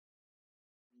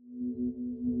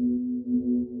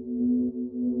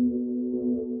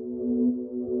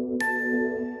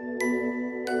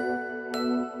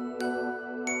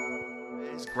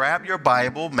grab your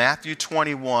Bible, Matthew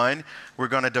 21. We're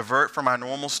going to divert from our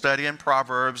normal study in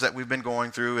Proverbs that we've been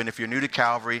going through. And if you're new to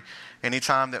Calvary,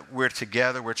 anytime that we're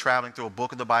together, we're traveling through a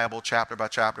book of the Bible, chapter by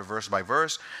chapter, verse by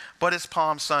verse. But it's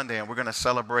Palm Sunday, and we're going to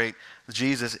celebrate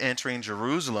Jesus entering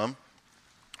Jerusalem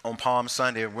on Palm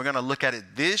Sunday. We're going to look at it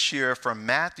this year from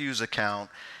Matthew's account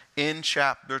in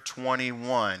chapter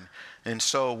 21. And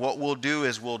so what we'll do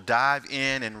is we'll dive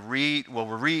in and read. Well,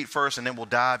 we'll read first, and then we'll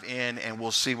dive in, and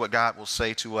we'll see what God will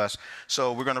say to us.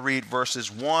 So we're going to read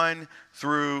verses 1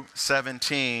 through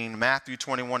 17. Matthew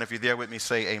 21, if you're there with me,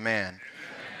 say amen.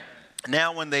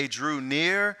 Now when they drew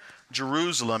near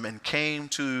Jerusalem and came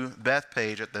to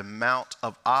Bethphage at the Mount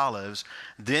of Olives,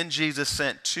 then Jesus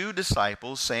sent 2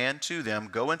 disciples, saying to them,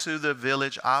 "Go into the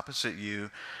village opposite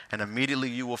you, and immediately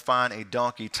you will find a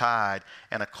donkey tied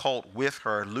and a colt with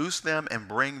her. Loose them and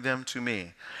bring them to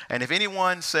me. And if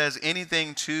anyone says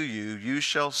anything to you, you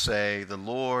shall say, 'The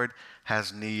Lord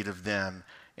has need of them,'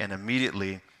 and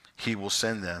immediately he will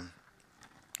send them."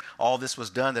 All this was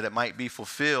done that it might be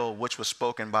fulfilled, which was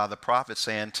spoken by the prophet,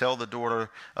 saying, "Tell the daughter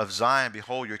of Zion,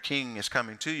 behold, your king is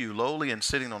coming to you, lowly and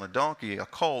sitting on a donkey, a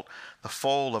colt, the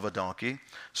foal of a donkey."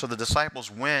 So the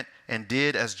disciples went and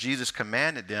did as Jesus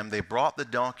commanded them. They brought the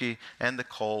donkey and the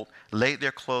colt, laid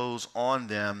their clothes on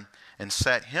them, and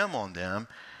sat him on them.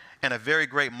 And a very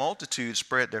great multitude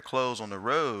spread their clothes on the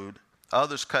road.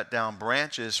 Others cut down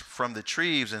branches from the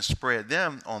trees and spread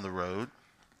them on the road.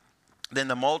 Then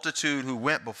the multitude who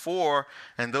went before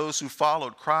and those who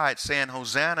followed cried, saying,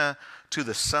 "Hosanna to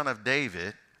the Son of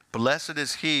David. Blessed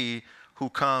is he who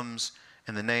comes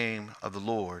in the name of the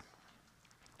Lord.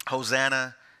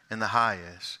 Hosanna in the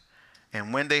highest."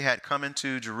 And when they had come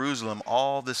into Jerusalem,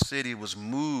 all the city was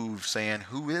moved, saying,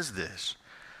 "Who is this?"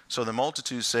 So the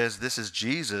multitude says, "This is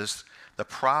Jesus, the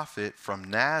prophet from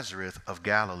Nazareth of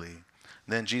Galilee."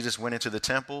 Then Jesus went into the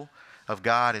temple of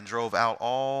God and drove out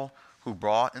all who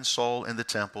bought and sold in the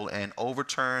temple, and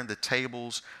overturned the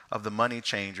tables of the money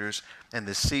changers and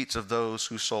the seats of those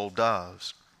who sold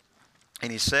doves.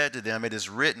 And he said to them, "It is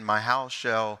written, 'My house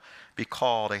shall be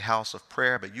called a house of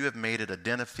prayer,' but you have made it a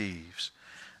den of thieves."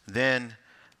 Then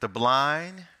the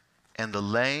blind and the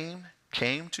lame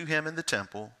came to him in the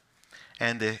temple,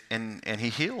 and he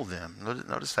healed them.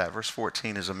 Notice that. Verse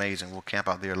 14 is amazing. We'll camp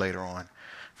out there later on.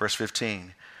 Verse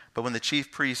 15. But when the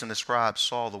chief priests and the scribes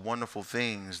saw the wonderful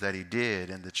things that he did,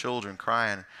 and the children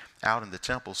crying out in the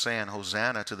temple, saying,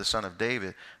 "Hosanna to the Son of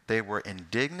David," they were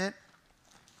indignant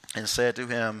and said to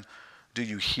him, "Do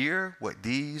you hear what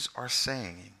these are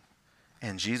saying?"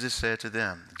 And Jesus said to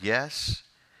them, "Yes,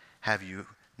 have you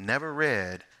never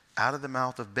read, out of the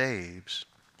mouth of babes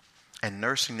and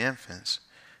nursing infants,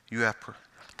 you have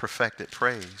perfected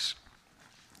praise?"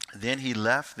 Then he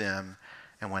left them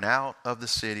and went out of the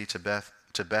city to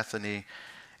Bethany,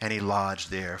 and he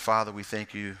lodged there. Father, we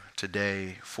thank you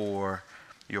today for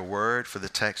your word, for the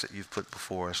text that you've put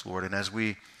before us, Lord. And as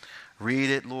we read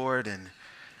it, Lord, and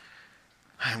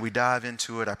we dive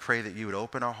into it, I pray that you would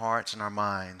open our hearts and our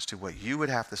minds to what you would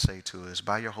have to say to us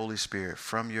by your Holy Spirit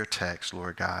from your text,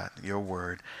 Lord God, your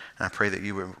word. And I pray that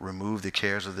you would remove the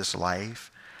cares of this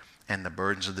life and the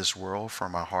burdens of this world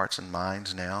from our hearts and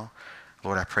minds now.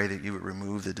 Lord, I pray that you would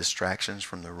remove the distractions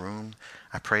from the room.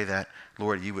 I pray that,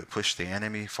 Lord, you would push the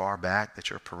enemy far back, that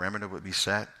your perimeter would be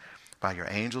set by your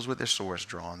angels with their swords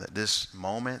drawn, that this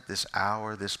moment, this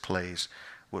hour, this place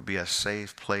would be a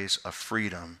safe place of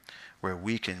freedom where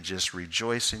we can just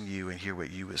rejoice in you and hear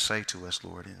what you would say to us,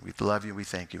 Lord. And we love you. We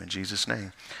thank you. In Jesus'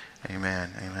 name,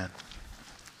 amen. Amen.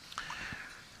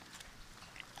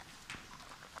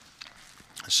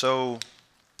 So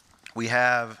we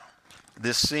have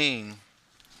this scene,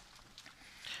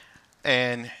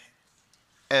 and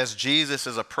as Jesus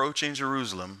is approaching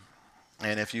Jerusalem,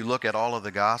 and if you look at all of the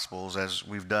Gospels, as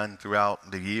we've done throughout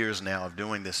the years now of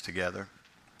doing this together,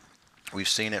 we've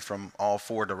seen it from all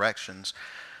 4 directions.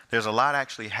 There's a lot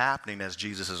actually happening as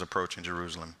Jesus is approaching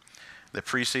Jerusalem. The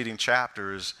preceding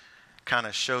chapters kind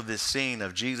of show this scene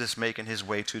of Jesus making his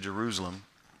way to Jerusalem.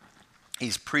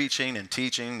 He's preaching and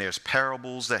teaching. There's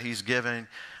parables that he's giving.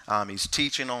 He's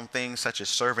teaching on things such as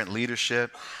servant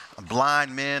leadership.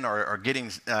 Blind men are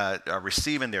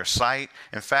receiving their sight.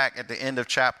 In fact, at the end of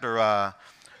chapter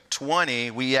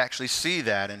 20, we actually see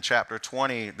that in chapter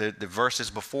 20, the verses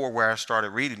before where I started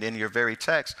reading, in your very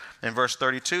text. In verse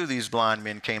 32, these blind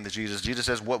men came to Jesus. Jesus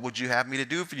says, "What would you have me to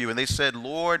do for you?" And they said,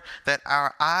 "Lord, that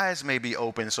our eyes may be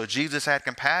open." So Jesus had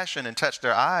compassion and touched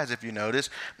their eyes, if you notice,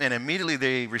 and immediately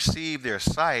they received their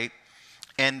sight.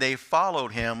 And they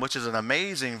followed him, which is an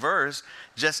amazing verse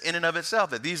just in and of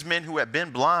itself, that these men who had been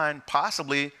blind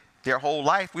possibly Their whole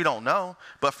life, we don't know,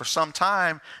 but for some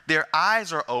time, their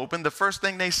eyes are open. The first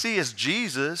thing they see is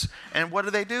Jesus, and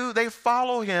what do? They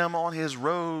follow him on his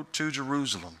road to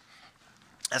Jerusalem.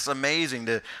 It's amazing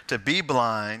to be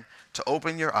blind, to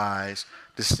open your eyes,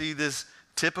 to see this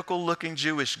typical looking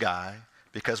Jewish guy,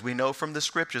 because we know from the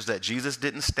scriptures that Jesus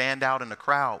didn't stand out in the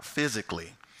crowd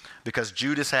physically, because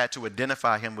Judas had to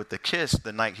identify him with the kiss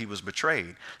the night he was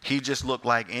betrayed. He just looked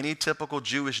like any typical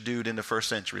Jewish dude in the first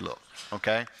century looked,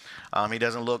 okay? He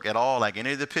doesn't look at all like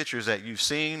any of the pictures that you've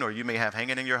seen or you may have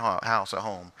hanging in your house at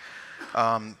home.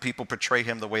 People portray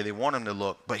him the way they want him to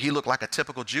look, but he looked like a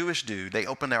typical Jewish dude. They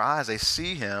open their eyes, they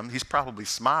see him. He's probably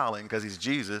smiling because he's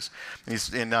Jesus.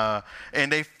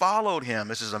 And they followed him.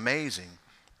 This is amazing.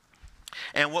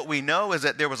 And what we know is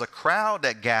that there was a crowd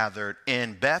that gathered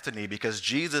in Bethany because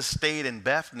Jesus stayed in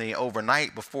Bethany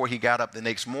overnight before he got up the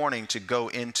next morning to go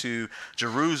into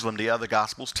Jerusalem. The other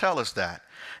Gospels tell us that.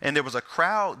 And there was a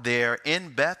crowd there in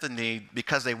Bethany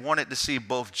because they wanted to see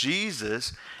both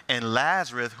Jesus and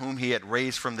Lazarus, whom he had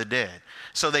raised from the dead.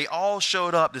 So they all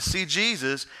showed up to see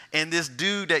Jesus and this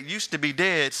dude that used to be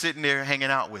dead sitting there hanging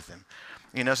out with him.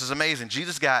 You know, this is amazing.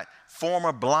 Jesus got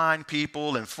former blind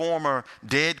people and former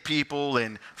dead people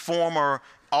and former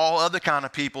all other kind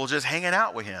of people just hanging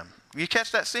out with him. You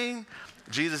catch that scene?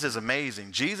 Jesus is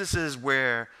amazing. Jesus is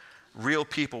where real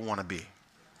people want to be.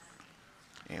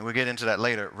 And we'll get into that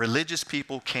later. Religious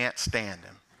people can't stand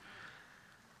him.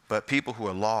 But people who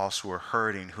are lost, who are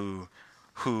hurting, who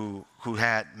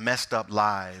had messed up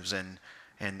lives and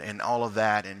all of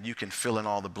that, and you can fill in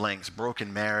all the blanks,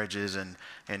 broken marriages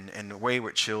and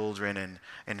wayward children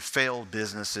and failed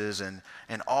businesses and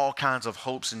all kinds of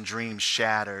hopes and dreams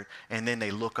shattered, and then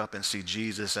they look up and see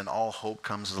Jesus and all hope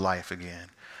comes to life again.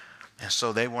 And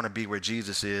so they want to be where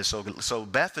Jesus is. So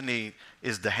Bethany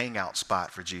is the hangout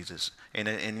spot for Jesus.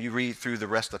 And you read through the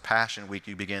rest of Passion Week,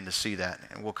 you begin to see that,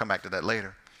 and we'll come back to that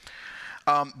later.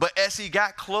 But as he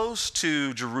got close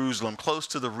to Jerusalem, close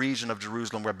to the region of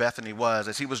Jerusalem where Bethany was,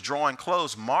 as he was drawing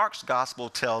close, Mark's gospel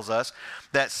tells us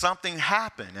that something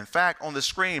happened. In fact, on the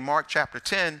screen, Mark chapter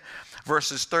 10,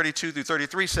 verses 32 through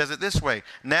 33 says it this way.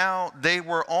 Now they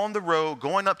were on the road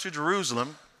going up to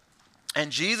Jerusalem, and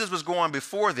Jesus was going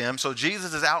before them. So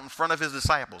Jesus is out in front of his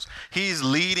disciples. He's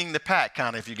leading the pack,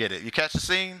 kind of, if you get it. You catch the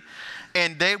scene?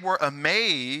 And they were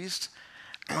amazed.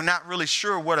 We're not really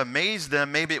sure what amazed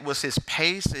them. Maybe it was his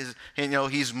pace.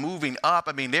 He's moving up.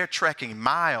 I mean, they're trekking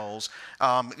miles,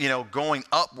 going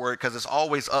upward because it's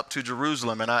always up to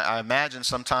Jerusalem. And I imagine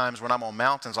sometimes when I'm on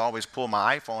mountains, I always pull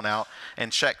my iPhone out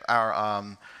and check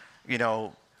our,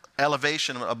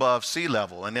 elevation above sea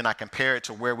level, and then I compare it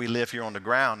to where we live here on the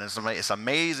ground. It's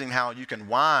amazing how you can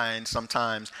wind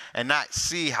sometimes and not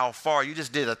see how far. You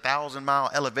just did a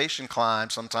 1,000-mile elevation climb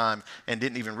sometime and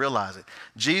didn't even realize it.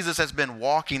 Jesus has been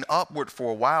walking upward for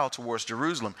a while towards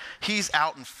Jerusalem. He's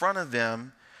out in front of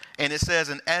them, and it says,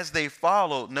 and as they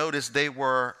followed, notice they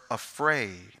were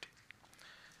afraid.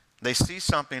 They see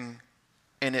something,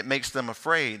 and it makes them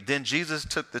afraid. Then Jesus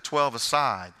took the 12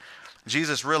 aside.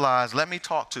 Jesus realized, let me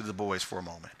talk to the boys for a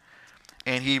moment.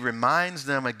 And he reminds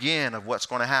them again of what's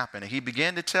going to happen. And he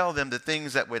began to tell them the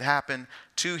things that would happen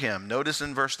to him. Notice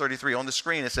in verse 33 on the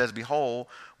screen, it says, behold,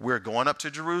 we're going up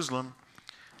to Jerusalem.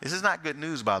 This is not good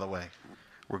news, by the way.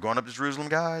 We're going up to Jerusalem,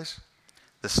 guys.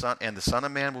 The Son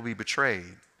of Man will be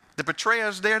betrayed. The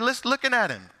betrayer's there looking at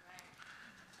him.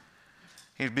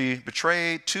 He'd be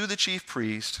betrayed to the chief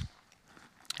priest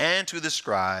and to the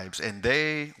scribes, and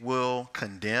they will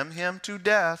condemn him to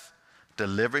death,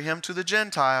 deliver him to the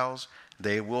Gentiles.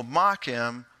 They will mock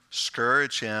him,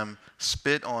 scourge him,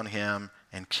 spit on him,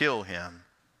 and kill him.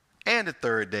 And the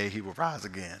third day he will rise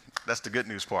again. That's the good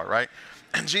news part, right?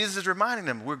 And Jesus is reminding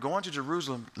them, we're going to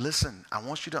Jerusalem. Listen, I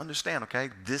want you to understand, okay?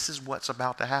 This is what's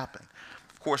about to happen.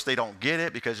 Of course, they don't get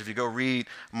it because if you go read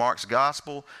Mark's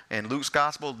gospel and Luke's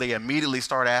gospel, they immediately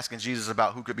start asking Jesus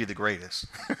about who could be the greatest.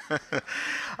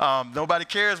 Nobody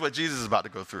cares what Jesus is about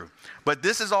to go through. But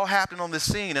this is all happening on this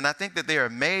scene, and I think that they're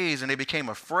amazed and they became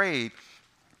afraid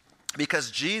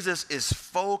because Jesus is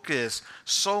focused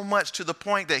so much to the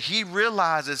point that he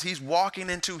realizes he's walking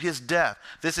into his death.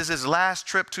 This is his last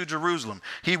trip to Jerusalem.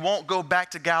 He won't go back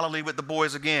to Galilee with the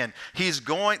boys again. He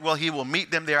will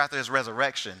meet them there after his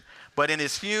resurrection. But in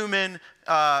his human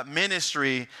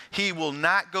ministry, he will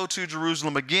not go to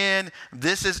Jerusalem again.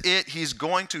 This is it. He's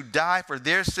going to die for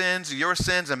their sins, your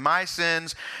sins, and my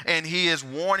sins. And he is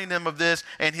warning them of this.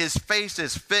 And his face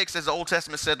is fixed, as the Old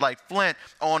Testament said, like flint,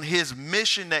 on his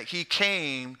mission that he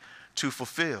came to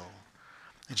fulfill.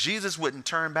 And Jesus wouldn't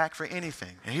turn back for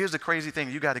anything. And here's the crazy thing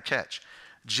you got to catch.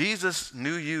 Jesus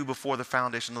knew you before the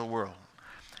foundation of the world.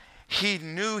 He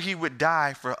knew he would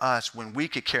die for us when we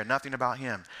could care nothing about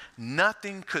him.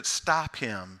 Nothing could stop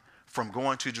him from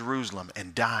going to Jerusalem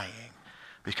and dying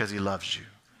because he loves you.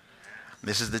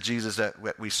 This is the Jesus that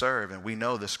we serve, and we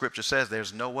know the scripture says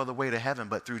there's no other way to heaven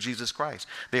but through Jesus Christ.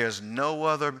 There's no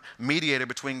other mediator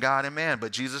between God and man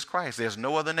but Jesus Christ. There's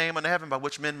no other name in heaven by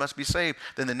which men must be saved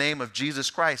than the name of Jesus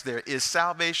Christ. There is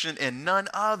salvation in none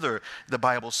other, the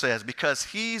Bible says, because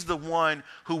he's the one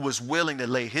who was willing to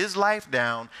lay his life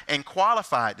down and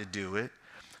qualified to do it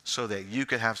so that you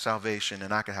could have salvation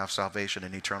and I could have salvation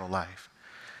and eternal life.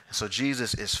 And so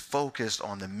Jesus is focused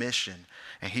on the mission,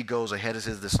 and he goes ahead of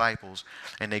his disciples,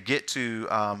 and they get to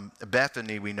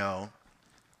Bethany, we know,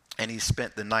 and he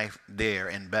spent the night there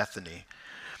in Bethany,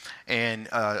 and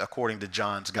according to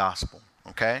John's gospel.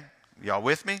 Okay? Y'all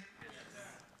with me?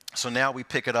 So now we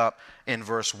pick it up in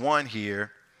verse 1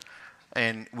 here,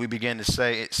 and we begin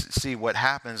to see what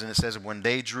happens, and it says, when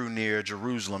they drew near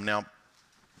Jerusalem. Now,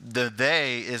 the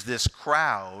they is this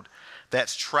crowd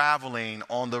that's traveling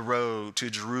on the road to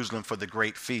Jerusalem for the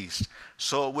great feast.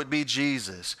 So it would be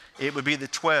Jesus. It would be the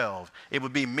 12. It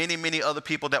would be many, many other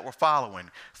people that were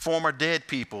following. Former dead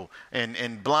people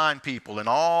and blind people and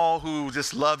all who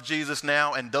just love Jesus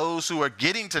now, and those who are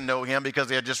getting to know him because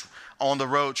they're just on the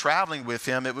road traveling with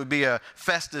him. It would be a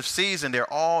festive season.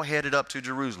 They're all headed up to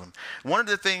Jerusalem. One of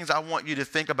the things I want you to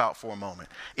think about for a moment,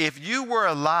 if you were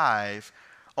alive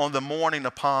on the morning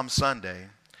of Palm Sunday,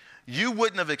 you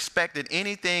wouldn't have expected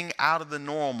anything out of the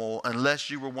normal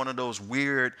unless you were one of those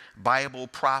weird Bible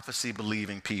prophecy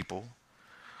believing people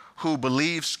who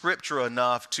believe Scripture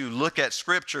enough to look at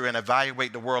Scripture and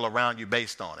evaluate the world around you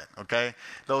based on it, okay?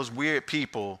 Those weird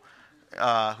people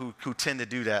who tend to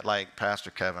do that, like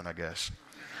Pastor Kevin, I guess.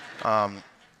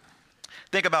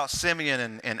 Think about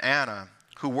Simeon and Anna,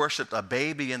 who worshiped a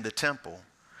baby in the temple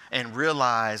and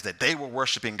realized that they were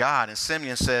worshiping God. And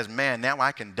Simeon says, man, now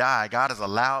I can die. God has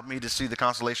allowed me to see the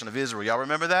consolation of Israel. Y'all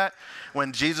remember that?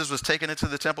 When Jesus was taken into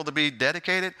the temple to be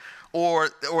dedicated? Or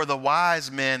the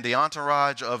wise men, the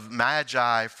entourage of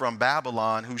Magi from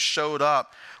Babylon, who showed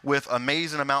up with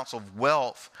amazing amounts of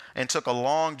wealth and took a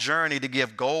long journey to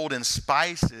give gold and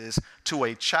spices to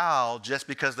a child just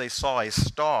because they saw a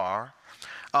star.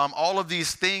 All of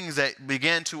these things that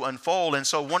began to unfold. And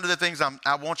so one of the things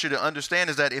I want you to understand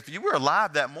is that if you were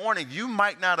alive that morning, you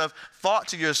might not have thought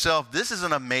to yourself, this is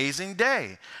an amazing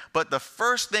day. But the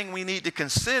first thing we need to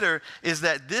consider is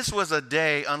that this was a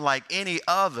day unlike any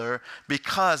other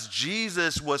because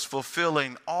Jesus was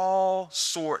fulfilling all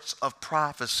sorts of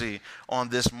prophecy on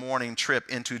this morning trip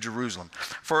into Jerusalem.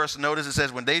 First, notice it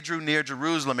says, when they drew near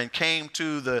Jerusalem and came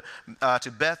to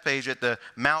Bethphage at the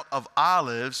Mount of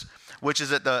Olives, which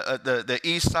is at the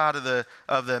east side of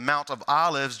the Mount of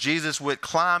Olives, Jesus would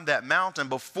climb that mountain.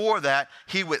 Before that,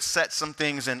 he would set some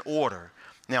things in order.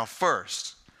 Now,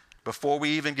 first, before we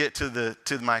even get to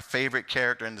my favorite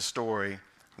character in the story,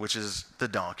 which is the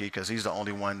donkey, because he's the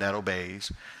only one that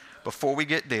obeys, before we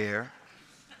get there,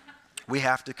 we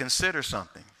have to consider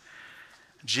something.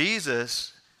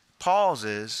 Jesus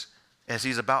pauses as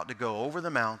he's about to go over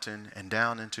the mountain and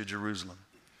down into Jerusalem.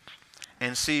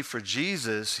 And see, for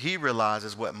Jesus, he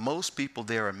realizes what most people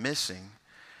there are missing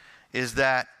is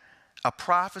that a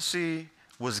prophecy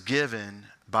was given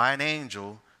by an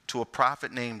angel to a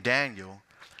prophet named Daniel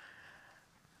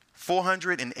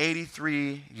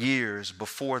 483 years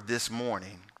before this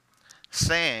morning,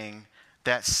 saying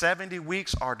that 70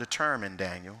 weeks are determined,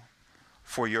 Daniel,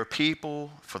 for your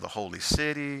people, for the holy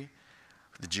city,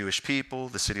 the Jewish people,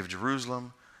 the city of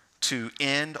Jerusalem, to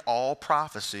end all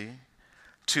prophecy,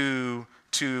 to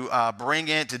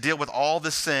deal with all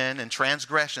the sin and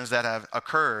transgressions that have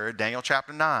occurred, Daniel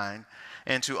chapter 9,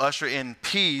 and to usher in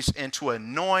peace and to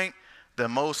anoint the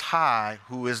Most High,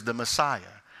 who is the Messiah.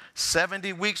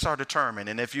 70 weeks are determined,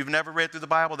 and if you've never read through the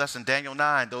Bible, that's in Daniel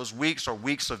 9. Those weeks are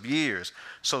weeks of years.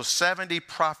 So 70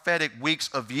 prophetic weeks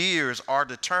of years are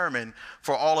determined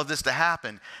for all of this to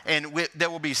happen. And there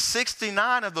will be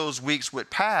 69 of those weeks would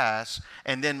pass,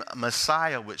 and then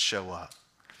Messiah would show up.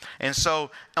 And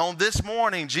so on this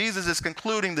morning, Jesus is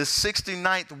concluding the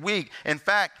 69th week. In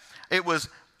fact, it was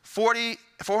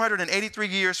 483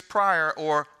 years prior,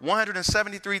 or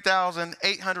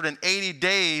 173,880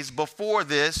 days before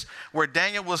this, where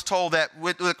Daniel was told that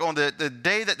on the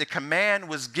day that the command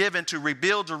was given to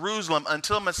rebuild Jerusalem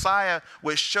until Messiah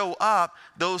would show up,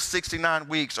 those 69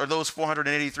 weeks or those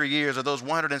 483 years or those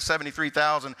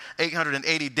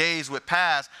 173,880 days would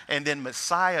pass, and then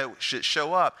Messiah should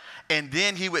show up. And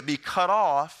then he would be cut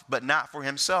off, but not for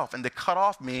himself. And the cut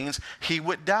off means he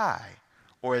would die.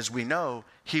 Or as we know,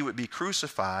 he would be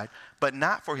crucified, but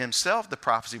not for himself. The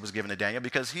prophecy was given to Daniel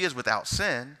because he is without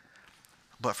sin,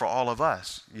 but for all of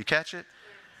us. You catch it?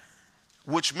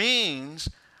 Which means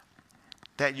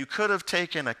that you could have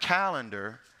taken a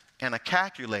calendar and a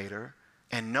calculator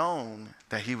and known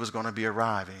that he was going to be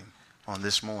arriving on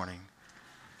this morning.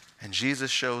 And Jesus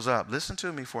shows up. Listen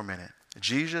to me for a minute.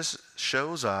 Jesus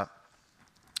shows up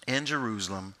in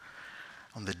Jerusalem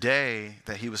on the day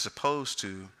that he was supposed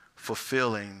to,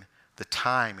 fulfilling the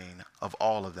timing of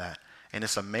all of that. And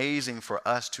it's amazing for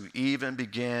us to even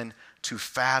begin to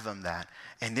fathom that.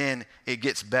 And then it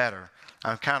gets better.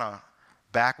 I'm kind of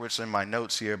backwards in my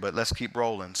notes here, but let's keep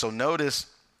rolling. So notice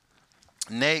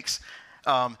next,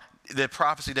 the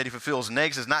prophecy that he fulfills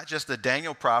next is not just the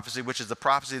Daniel prophecy, which is the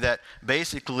prophecy that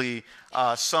basically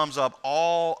sums up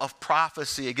all of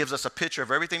prophecy. It gives us a picture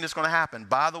of everything that's going to happen.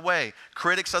 By the way,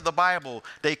 critics of the Bible,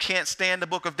 they can't stand the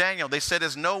book of Daniel. They said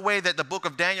there's no way that the book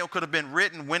of Daniel could have been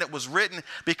written when it was written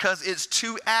because it's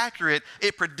too accurate.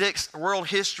 It predicts world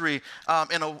history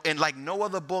in like no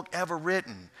other book ever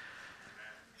written.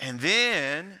 And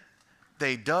then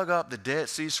they dug up the Dead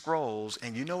Sea Scrolls,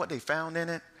 and you know what they found in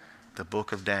it? The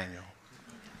book of Daniel,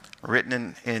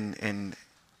 written in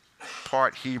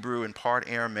part Hebrew and part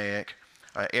Aramaic,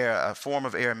 a form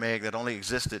of Aramaic that only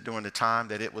existed during the time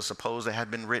that it was supposed to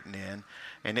have been written in,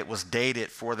 and it was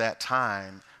dated for that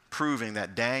time, proving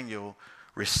that Daniel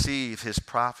received his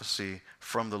prophecy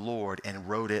from the Lord and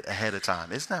wrote it ahead of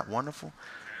time. Isn't that wonderful?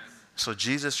 So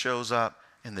Jesus shows up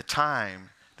in the time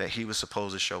that he was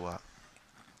supposed to show up.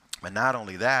 But not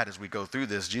only that, as we go through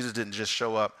this, Jesus didn't just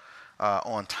show up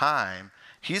on time.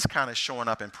 He's kind of showing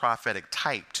up in prophetic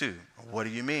type too. What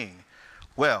do you mean?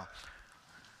 Well,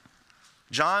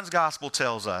 John's gospel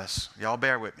tells us, y'all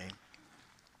bear with me,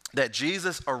 that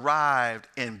Jesus arrived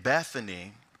in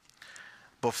Bethany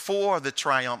before the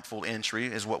triumphal entry,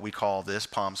 is what we call this,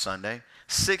 Palm Sunday,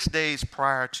 6 days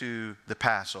prior to the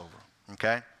Passover,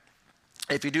 okay?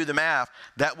 If you do the math,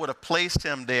 that would have placed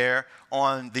him there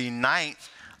on the 9th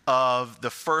of the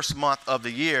first month of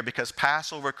the year, because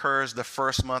Passover occurs the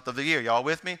first month of the year. Y'all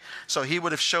with me? So he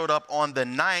would have showed up on the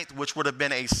 9th, which would have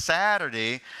been a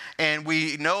Saturday. And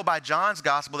we know by John's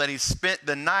gospel that he spent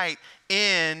the night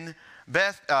in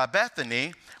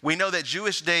Bethany. We know that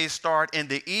Jewish days start in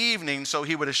the evening, so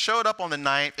he would have showed up on the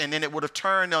 9th, and then it would have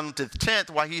turned on to the 10th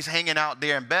while he's hanging out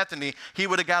there in Bethany. He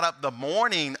would have got up the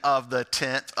morning of the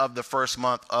 10th of the first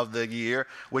month of the year,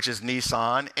 which is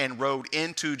Nisan, and rode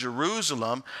into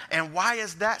Jerusalem. And why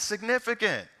is that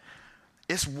significant?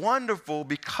 It's wonderful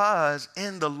because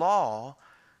in the law,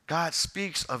 God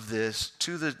speaks of this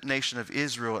to the nation of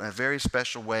Israel in a very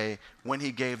special way when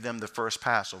he gave them the first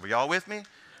Passover. Y'all with me?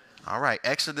 All right,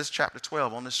 Exodus chapter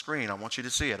 12 on the screen. I want you to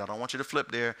see it. I don't want you to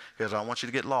flip there because I don't want you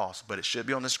to get lost, but it should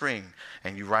be on the screen.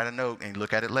 And you write a note and you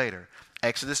look at it later.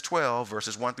 Exodus 12,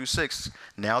 verses 1 through 6.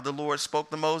 Now the Lord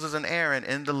spoke to Moses and Aaron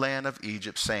in the land of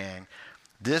Egypt, saying,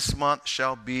 this month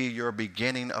shall be your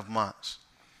beginning of months,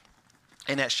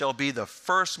 and it shall be the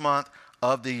first month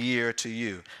of the year to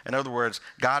you. In other words,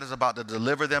 God is about to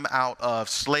deliver them out of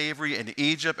slavery in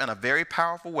Egypt in a very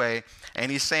powerful way.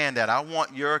 And he's saying that I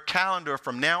want your calendar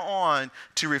from now on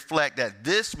to reflect that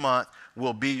this month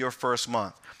will be your first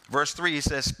month. Verse 3, he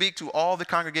says, speak to all the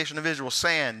congregation of Israel,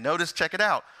 saying, notice, check it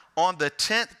out. On the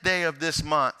 10th day of this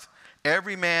month,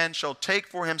 every man shall take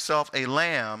for himself a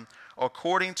lamb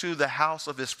according to the house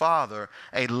of his father,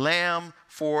 a lamb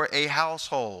for a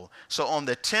household. So on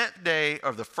the 10th day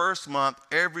of the first month,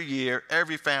 every year,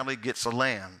 every family gets a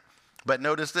lamb. But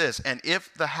notice this, and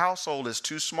if the household is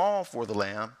too small for the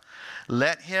lamb,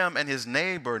 let him and his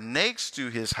neighbor next to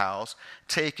his house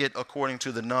take it according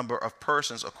to the number of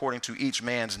persons, according to each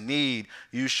man's need.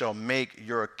 You shall make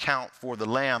your account for the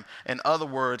lamb. In other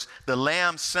words, the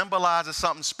lamb symbolizes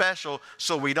something special,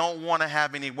 so we don't want to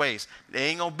have any waste. There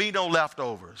ain't going to be no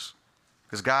leftovers,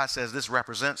 because God says this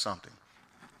represents something.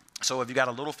 So if you got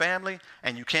a little family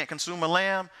and you can't consume a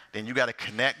lamb, then you got to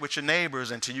connect with your neighbors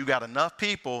until you got enough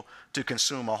people to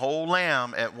consume a whole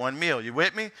lamb at one meal. You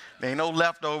with me? There ain't no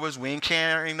leftovers. We ain't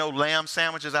carrying no lamb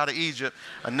sandwiches out of Egypt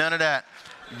or none of that.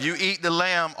 You eat the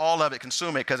lamb, all of it,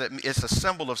 consume it, because it's a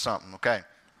symbol of something, okay?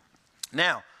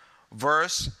 Now,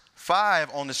 verse 5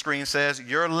 on the screen says,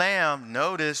 your lamb,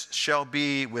 notice, shall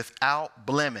be without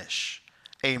blemish,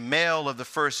 a male of the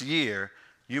first year.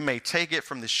 You may take it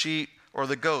from the sheep or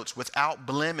the goats. Without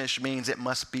blemish means it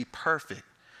must be perfect.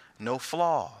 No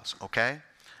flaws, okay?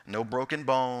 No broken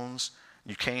bones.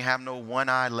 You can't have no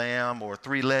one-eyed lamb or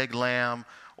three-legged lamb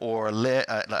or a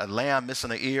lamb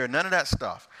missing an ear. None of that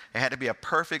stuff. It had to be a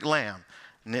perfect lamb.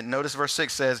 And then notice verse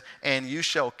 6 says, and you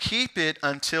shall keep it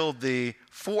until the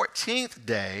 14th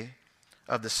day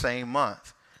of the same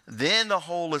month. Then the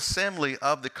whole assembly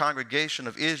of the congregation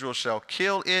of Israel shall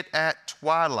kill it at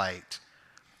twilight,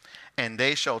 and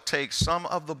they shall take some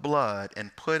of the blood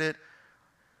and put it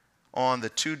on the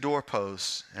two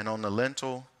doorposts and on the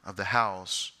lintel of the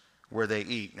house where they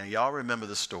eat. Now, y'all remember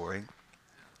the story.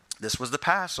 This was the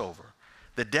Passover.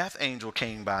 The death angel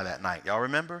came by that night. Y'all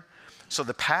remember? So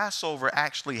the Passover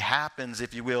actually happens,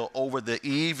 if you will, over the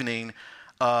evening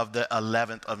of the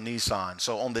 11th of Nisan.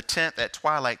 So on the 10th at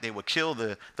twilight, they would kill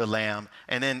the lamb.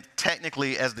 And then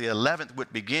technically, as the 11th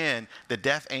would begin, the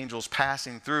death angel's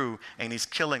passing through, and he's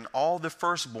killing all the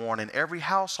firstborn in every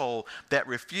household that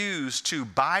refused to,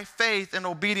 by faith and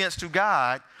obedience to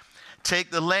God, take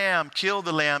the lamb, kill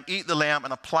the lamb, eat the lamb,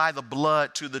 and apply the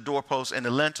blood to the doorpost and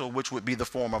the lintel, which would be the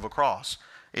form of a cross.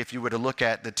 If you were to look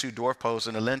at the two doorposts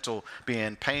and the lintel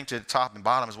being painted top and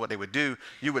bottom is what they would do,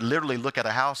 you would literally look at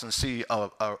a house and see a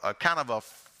kind of a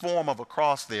form of a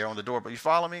cross there on the door. But you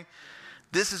follow me?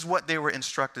 This is what they were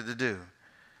instructed to do.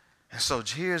 And so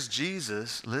here's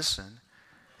Jesus, listen,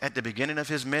 at the beginning of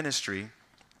his ministry,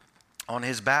 on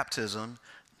his baptism,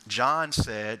 John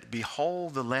said,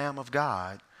 "Behold the Lamb of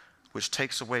God, which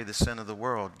takes away the sin of the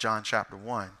world," John chapter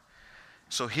 1.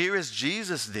 So here is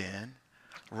Jesus then,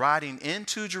 riding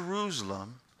into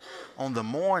Jerusalem on the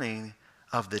morning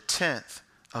of the 10th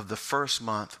of the first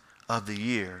month of the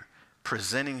year,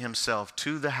 presenting himself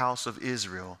to the house of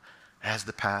Israel as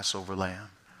the Passover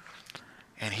lamb.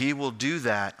 And he will do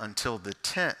that until the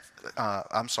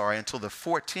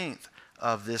 14th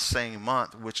of this same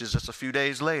month, which is just a few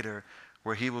days later,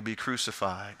 where he will be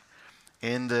crucified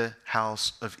in the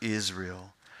house of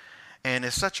Israel. And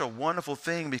it's such a wonderful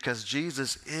thing because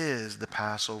Jesus is the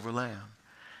Passover lamb.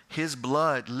 His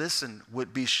blood, listen,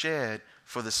 would be shed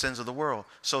for the sins of the world.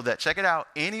 So that, check it out,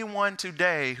 anyone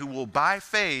today who will by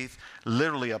faith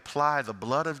literally apply the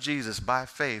blood of Jesus by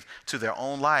faith to their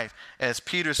own life, as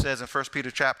Peter says in 1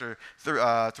 Peter chapter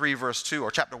 3 verse 2,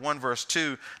 or chapter 1 verse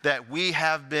 2, that we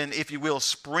have been, if you will,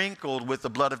 sprinkled with the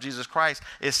blood of Jesus Christ,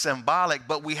 is symbolic,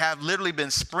 but we have literally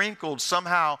been sprinkled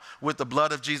somehow with the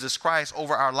blood of Jesus Christ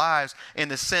over our lives, in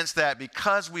the sense that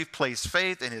because we've placed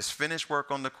faith in his finished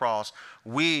work on the cross,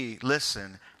 we,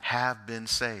 listen, have been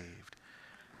saved.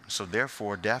 So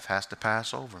therefore, death has to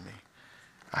pass over me.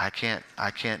 I can't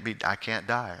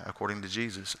die, according to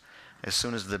Jesus. As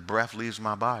soon as the breath leaves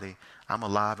my body, I'm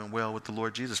alive and well with the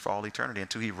Lord Jesus for all eternity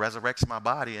until he resurrects my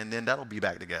body, and then that'll be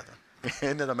back together.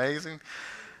 Isn't it amazing?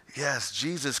 Yes,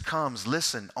 Jesus comes,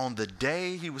 listen, on the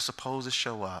day he was supposed to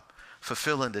show up,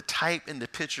 fulfilling the type and the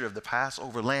picture of the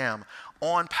Passover lamb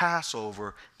on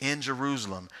Passover in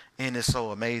Jerusalem. And it's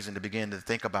so amazing to begin to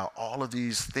think about all of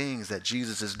these things that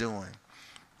Jesus is doing.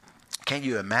 Can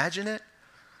you imagine it?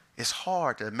 It's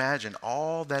hard to imagine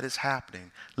all that is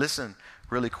happening. Listen,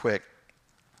 really quick,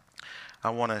 I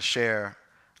want to share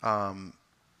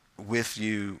with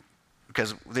you,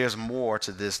 because there's more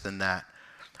to this than that.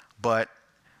 But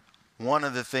one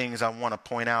of the things I want to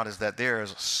point out is that there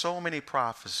is so many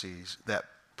prophecies that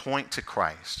point to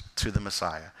Christ, to the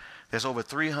Messiah. There's over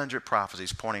 300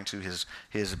 prophecies pointing to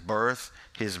his birth,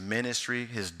 his ministry,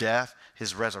 his death,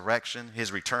 his resurrection,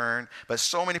 his return. But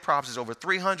so many prophecies, over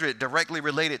 300 directly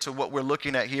related to what we're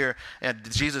looking at here, and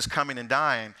Jesus coming and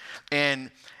dying. And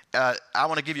I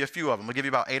want to give you a few of them. I'll give you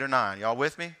about 8 or 9. Y'all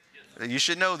with me? Yes. You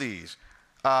should know these.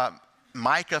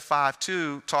 Micah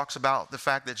 5:2 talks about the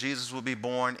fact that Jesus will be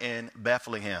born in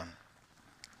Bethlehem.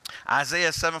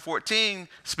 Isaiah 7:14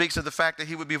 speaks of the fact that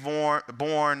he would be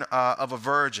born of a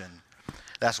virgin.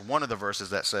 That's one of the verses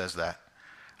that says that.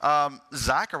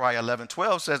 Zechariah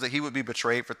 11:12 says that he would be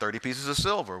betrayed for 30 pieces of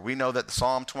silver. We know that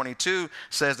Psalm 22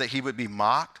 says that he would be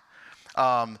mocked.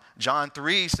 John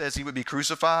 3 says he would be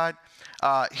crucified.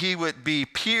 He would be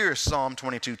pierced, Psalm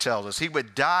 22 tells us. He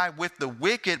would die with the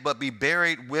wicked but be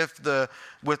buried with the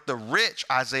rich,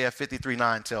 Isaiah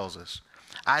 53:9 tells us.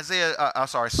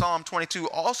 Psalm 22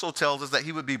 also tells us that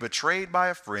he would be betrayed by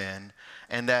a friend,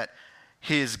 and that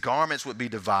his garments would be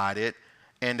divided,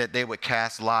 and that they would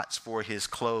cast lots for his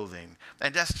clothing.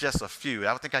 And that's just a few.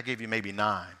 I think I gave you maybe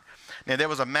 9. Now, there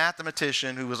was a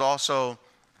mathematician who was also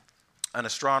an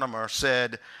astronomer,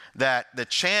 said that the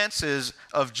chances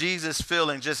of Jesus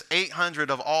filling just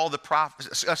 800 of all the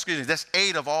prophecies, that's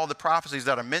 8 of all the prophecies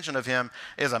that are mentioned of him,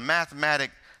 is a mathematic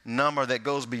number that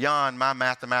goes beyond my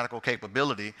mathematical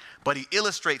capability. But he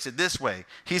illustrates it this way.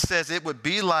 He says it would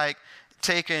be like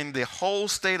taking the whole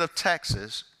state of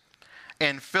Texas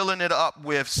and filling it up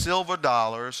with silver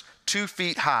dollars 2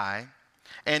 feet high,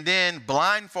 and then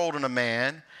blindfolding a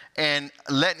man and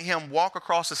letting him walk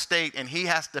across the state, and he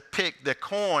has to pick the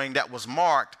coin that was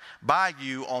marked by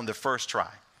you on the first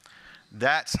try.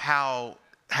 That's how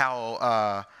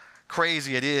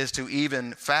crazy it is to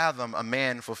even fathom a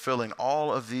man fulfilling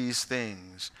all of these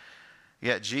things.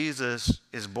 Yet Jesus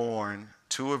is born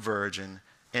to a virgin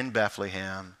in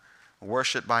Bethlehem,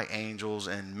 worshiped by angels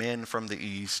and men from the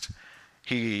east.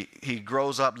 He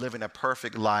grows up living a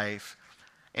perfect life,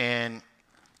 and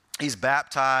he's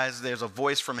baptized. There's a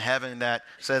voice from heaven that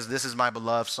says, "This is my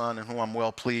beloved son in whom I'm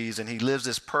well pleased." And he lives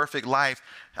this perfect life,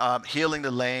 healing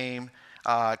the lame,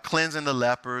 cleansing the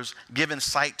lepers, giving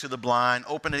sight to the blind,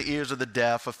 opening the ears of the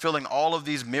deaf, fulfilling all of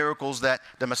these miracles that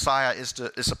the Messiah is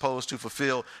supposed to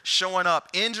fulfill, showing up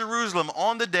in Jerusalem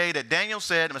on the day that Daniel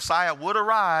said the Messiah would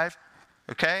arrive,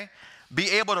 okay, be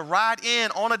able to ride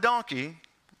in on a donkey,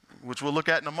 which we'll look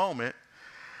at in a moment,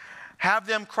 have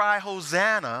them cry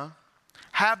Hosanna,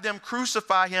 have them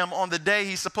crucify him on the day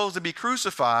he's supposed to be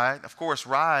crucified, of course,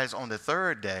 rise on the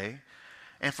third day,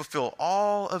 and fulfill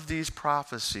all of these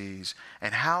prophecies.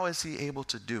 And how is he able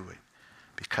to do it?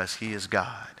 Because he is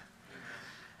God.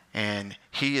 And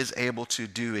he is able to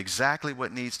do exactly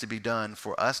what needs to be done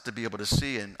for us to be able to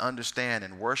see and understand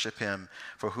and worship him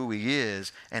for who he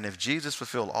is. And if Jesus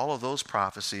fulfilled all of those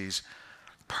prophecies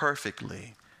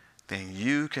perfectly, then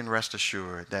you can rest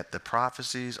assured that the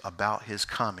prophecies about his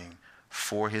coming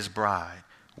for his bride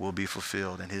will be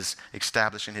fulfilled, and his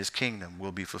establishing his kingdom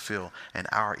will be fulfilled, and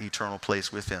our eternal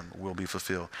place with him will be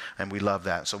fulfilled. And we love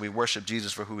that. So we worship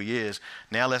Jesus for who he is.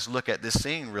 Now let's look at this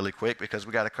scene really quick, because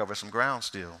we got to cover some ground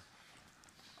still.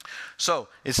 So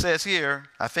it says here,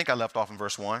 I think I left off in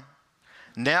verse 1.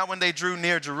 Now when they drew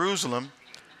near Jerusalem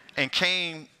and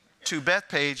came to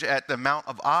Bethphage at the Mount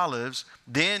of Olives,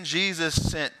 then Jesus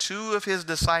sent 2 of his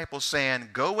disciples, saying,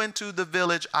 "Go into the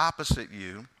village opposite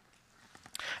you,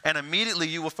 and immediately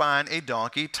you will find a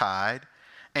donkey tied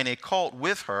and a colt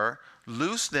with her.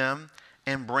 Loose them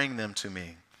and bring them to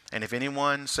me. And if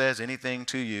anyone says anything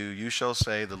to you, you shall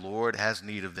say, the Lord has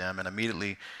need of them, and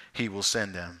immediately he will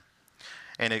send them."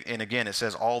 And again, it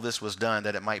says, all this was done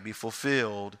that it might be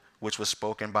fulfilled, which was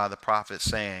spoken by the prophet,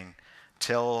 saying,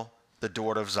 "Tell the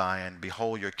daughter of Zion,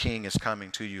 behold, your king is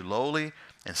coming to you lowly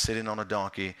and sitting on a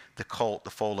donkey, the colt,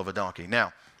 the foal of a donkey."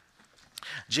 Now,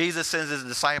 Jesus sends his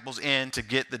disciples in to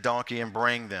get the donkey and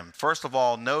bring them. First of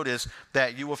all, notice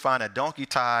that you will find a donkey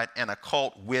tied and a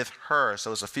colt with her.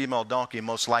 So it's a female donkey,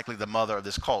 most likely the mother of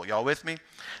this colt. Y'all with me?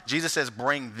 Jesus says,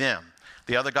 bring them.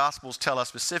 The other Gospels tell us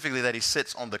specifically that he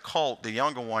sits on the colt, the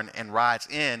younger one, and rides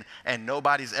in, and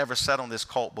nobody's ever sat on this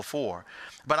colt before.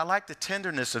 But I like the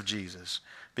tenderness of Jesus,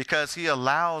 because he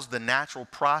allows the natural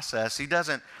process. He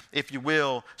doesn't, if you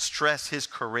will, stress his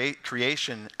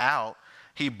creation out.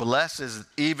 He blesses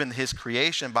even his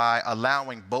creation by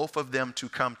allowing both of them to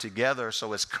come together,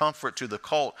 so it's comfort to the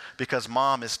colt because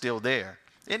mom is still there.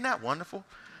 Isn't that wonderful?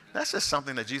 That's just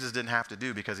something that Jesus didn't have to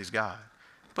do because he's God.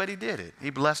 But he did it. He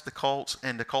blessed the colts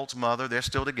and the colt's mother. They're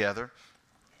still together.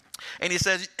 And he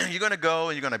says, you're going to go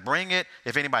and you're going to bring it.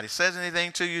 If anybody says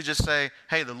anything to you, just say,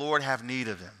 "Hey, the Lord have need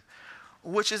of them."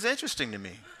 Which is interesting to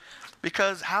me,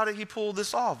 because how did he pull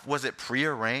this off? Was it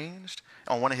prearranged?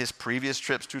 On one of his previous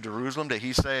trips to Jerusalem, did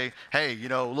he say, "Hey,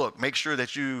 look, make sure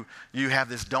that you have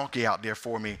this donkey out there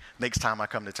for me next time I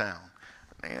come to town"?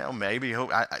 Maybe.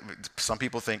 Some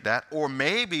people think that. Or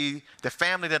maybe the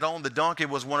family that owned the donkey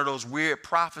was one of those weird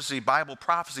Bible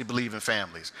prophecy believing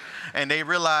families. And they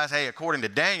realized, hey, according to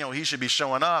Daniel, he should be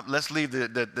showing up. Let's leave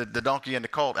the donkey and the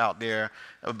colt out there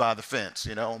by the fence.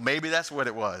 Maybe that's what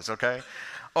it was, okay?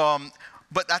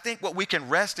 But I think what we can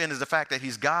rest in is the fact that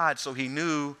he's God, so he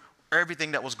knew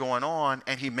everything that was going on,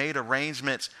 and he made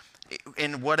arrangements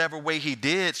in whatever way he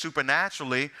did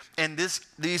supernaturally. And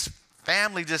these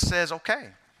family just says, okay,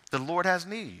 the Lord has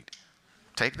need.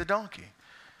 Take the donkey.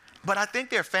 But I think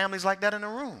there are families like that in the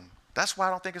room. That's why I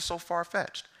don't think it's so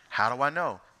far-fetched. How do I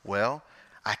know? Well,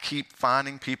 I keep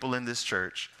finding people in this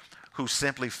church who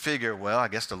simply figure, well, I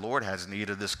guess the Lord has need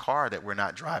of this car that we're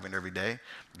not driving every day.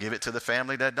 Give it to the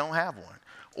family that don't have one.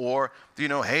 Or,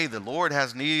 hey, the Lord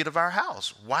has need of our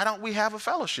house. Why don't we have a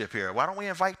fellowship here? Why don't we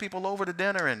invite people over to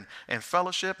dinner and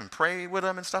fellowship and pray with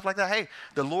them and stuff like that? Hey,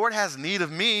 the Lord has need of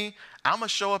me. I'm going to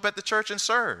show up at the church and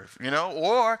serve,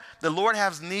 Or the Lord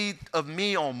has need of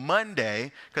me on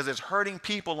Monday because there's hurting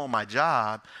people on my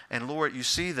job. And Lord, you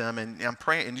see them and I'm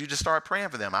praying, and you just start praying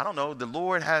for them. I don't know. The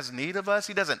Lord has need of us.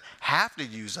 He doesn't have to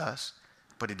use us,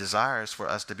 but he desires for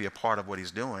us to be a part of what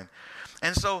he's doing.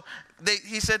 And so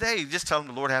he said, hey, just tell them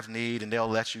the Lord has need and they'll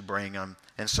let you bring them.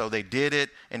 And so they did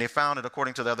it, and they found it,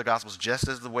 according to the other Gospels, just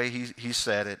as the way he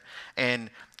said it.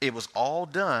 And it was all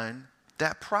done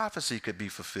that prophecy could be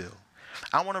fulfilled.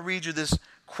 I want to read you this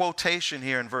quotation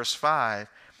here in verse 5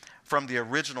 from the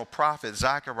original prophet,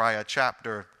 Zechariah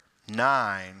chapter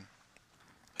 9,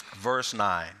 verse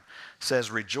 9.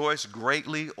 says, rejoice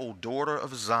greatly, O daughter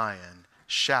of Zion.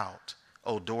 Shout,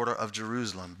 O daughter of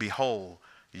Jerusalem. Behold,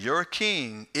 your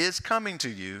king is coming to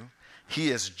you. He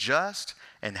is just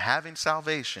and having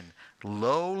salvation,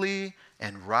 lowly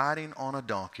and riding on a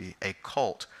donkey, a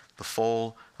colt, the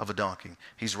foal of a donkey.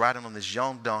 He's riding on this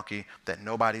young donkey that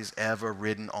nobody's ever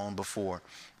ridden on before.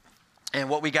 And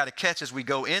what we got to catch as we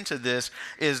go into this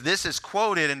is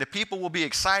quoted, and the people will be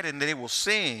excited and they will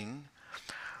sing.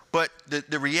 But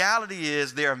the reality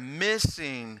is they're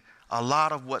missing a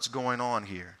lot of what's going on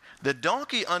here. The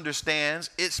donkey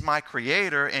understands it's my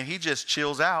creator, and he just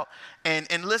chills out.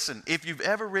 And listen, if you've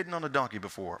ever ridden on a donkey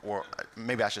before, or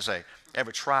maybe I should say,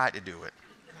 ever tried to do it,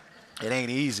 it ain't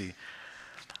easy.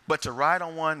 But to ride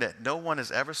on one that no one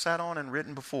has ever sat on and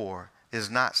ridden before is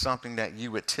not something that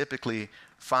you would typically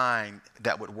find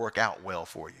that would work out well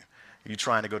for you. You're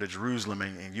trying to go to Jerusalem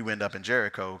and you end up in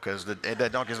Jericho because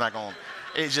that donkey's not going,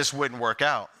 it just wouldn't work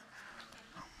out.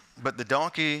 But the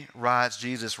donkey rides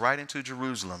Jesus right into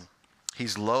Jerusalem.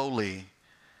 He's lowly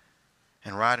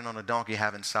and riding on a donkey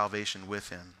having salvation with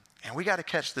him. And we got to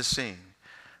catch this scene.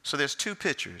 So there's two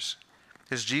pictures.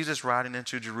 There's Jesus riding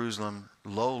into Jerusalem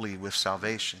lowly with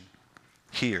salvation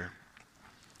here.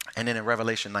 And then in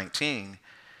Revelation 19,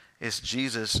 it's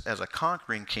Jesus as a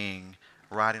conquering king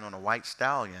riding on a white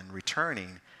stallion,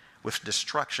 returning with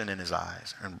destruction in his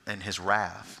eyes and his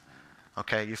wrath.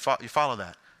 Okay, you follow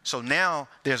that? So now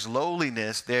there's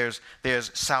lowliness, there's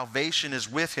salvation is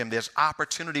with him, there's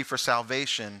opportunity for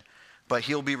salvation, but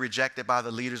he'll be rejected by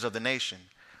the leaders of the nation.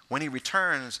 When he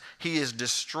returns, he is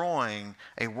destroying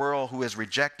a world who has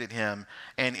rejected him,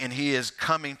 and he is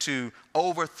coming to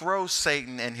overthrow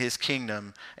Satan and his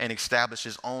kingdom and establish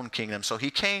his own kingdom. So he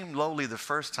came lowly the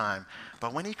first time,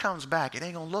 but when he comes back, it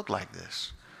ain't going to look like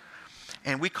this.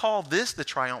 And we call this the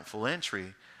triumphal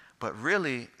entry, but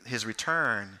really his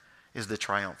return is the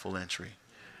triumphal entry.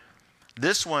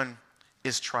 This one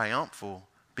is triumphal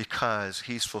because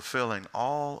he's fulfilling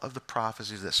all of the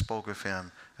prophecies that spoke of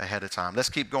him ahead of time. Let's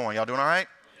keep going. Y'all doing all right?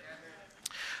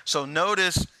 So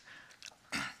notice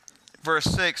verse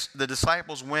 6, the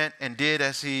disciples went and did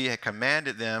as he had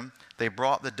commanded them. They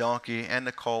brought the donkey and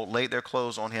the colt, laid their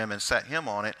clothes on him, and set him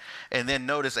on it. And then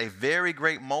notice a very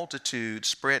great multitude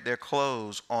spread their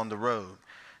clothes on the road.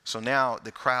 So now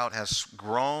the crowd has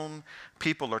grown.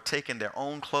 People are taking their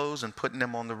own clothes and putting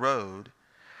them on the road.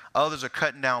 Others are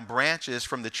cutting down branches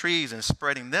from the trees and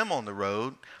spreading them on the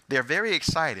road. They're very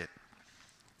excited.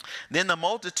 Then the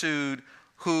multitude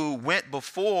who went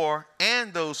before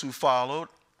and those who followed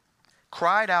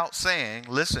cried out saying,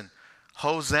 listen,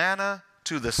 Hosanna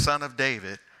to the Son of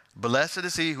David. Blessed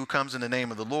is he who comes in the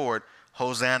name of the Lord.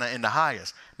 Hosanna in the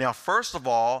highest. Now, first of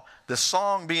all, the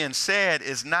song being said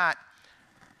is not,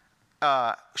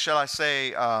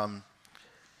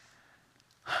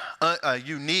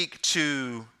 unique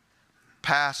to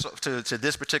to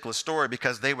this particular story,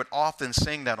 because they would often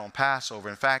sing that on Passover.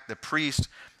 In fact, the priest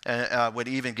would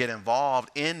even get involved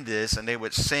in this, and they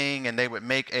would sing and they would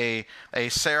make a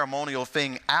ceremonial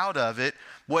thing out of it.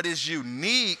 What is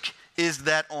unique is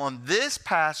that on this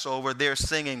Passover, they're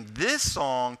singing this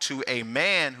song to a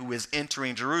man who is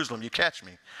entering Jerusalem. You catch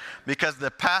me? Because the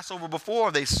Passover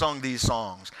before, they sung these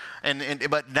songs.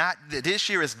 But not this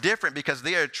year is different because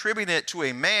they are attributing it to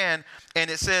a man,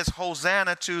 and it says,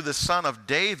 Hosanna to the Son of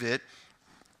David.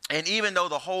 And even though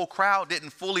the whole crowd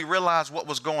didn't fully realize what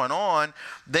was going on,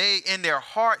 they in their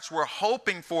hearts were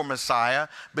hoping for Messiah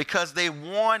because they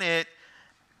wanted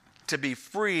to be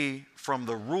free from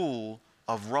the rule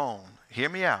of Rome. Hear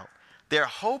me out. They're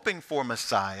hoping for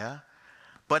Messiah,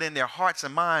 but in their hearts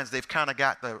and minds, they've kind of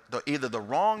got either the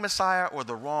wrong Messiah or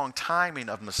the wrong timing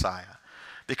of Messiah,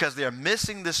 because they're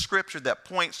missing the scripture that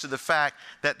points to the fact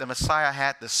that the Messiah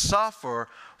had to suffer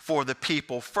for the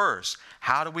people first.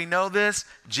 How do we know this?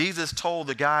 Jesus told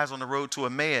the guys on the road to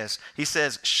Emmaus, he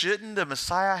says, shouldn't the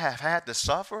Messiah have had to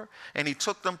suffer? And he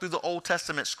took them through the Old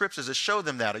Testament scriptures to show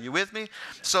them that. Are you with me?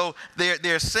 So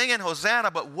they're singing Hosanna,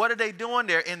 but what are they doing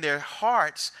there? In their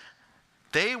hearts,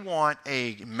 they want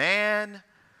a man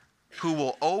who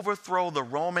will overthrow the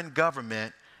Roman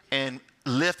government and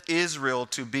lift Israel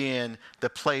to being the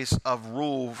place of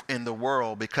rule in the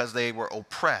world, because they were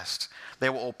oppressed. They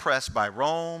were oppressed by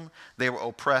Rome. They were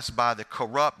oppressed by the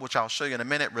corrupt, which I'll show you in a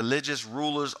minute, religious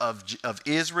rulers of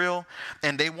Israel.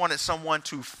 And they wanted someone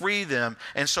to free them.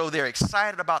 And so they're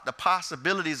excited about the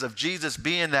possibilities of Jesus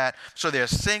being that. So they're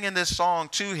singing this song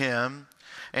to him.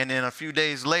 And then a few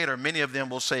days later, many of them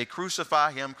will say,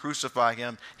 crucify him, crucify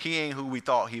him. He ain't who we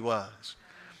thought he was.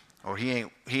 Or he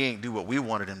ain't do what we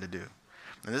wanted him to do.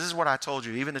 And this is what I told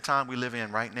you, even the time we live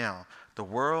in right now. The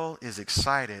world is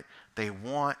excited. They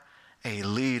want a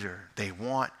leader. They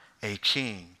want a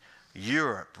king.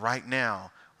 Europe right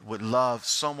now would love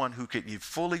someone who could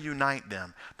fully unite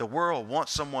them. The world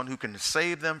wants someone who can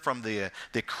save them from the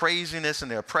craziness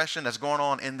and the oppression that's going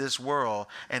on in this world.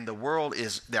 And the world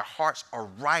their hearts are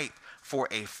ripe for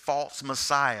a false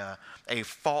Messiah, a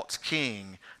false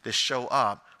king to show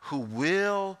up who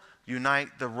will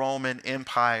unite the Roman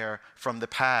Empire from the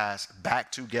past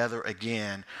back together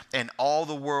again. And all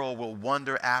the world will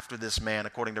wonder after this man,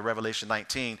 according to Revelation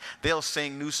 19. They'll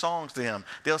sing new songs to him.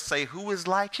 They'll say, who is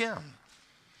like him?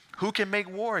 Who can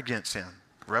make war against him?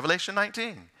 Revelation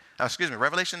 13.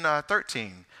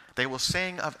 They will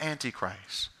sing of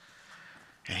Antichrist.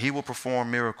 And he will perform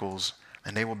miracles,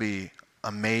 and they will be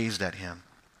amazed at him.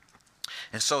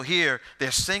 And so here,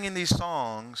 they're singing these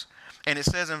songs, and it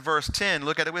says in verse 10,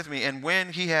 look at it with me, and when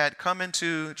he had come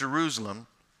into Jerusalem,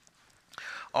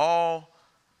 all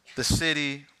the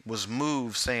city was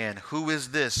moved, saying, who is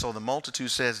this? So the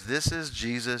multitude says, this is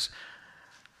Jesus,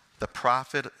 the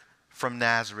prophet from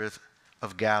Nazareth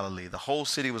of Galilee. The whole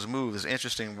city was moved. There's an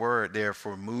interesting word there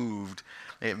for moved.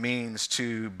 It means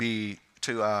to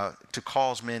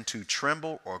cause men to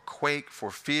tremble or quake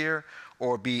for fear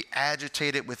or be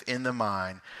agitated within the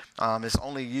mind. It's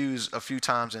only used a few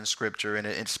times in Scripture, and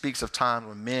it speaks of times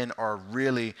when men are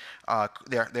really,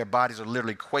 their bodies are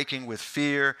literally quaking with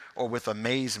fear or with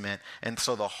amazement. And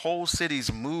so the whole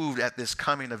city's moved at this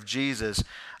coming of Jesus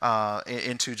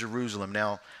into Jerusalem.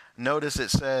 Now, notice it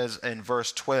says in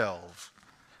verse 12,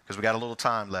 because we got a little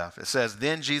time left. It says,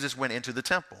 then Jesus went into the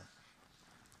temple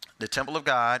of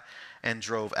God, and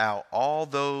drove out all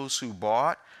those who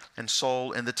bought and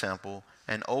sold in the temple,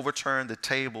 and overturned the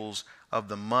tables of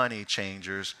the money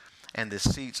changers and the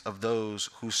seats of those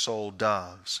who sold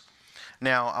doves.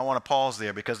 Now, I want to pause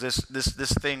there, because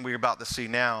this thing we're about to see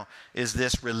now is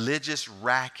this religious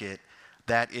racket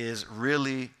that is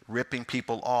really ripping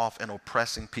people off and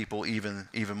oppressing people even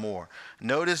more.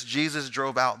 Notice Jesus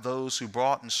drove out those who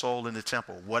bought and sold in the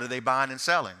temple. What are they buying and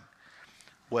selling?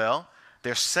 Well,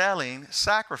 they're selling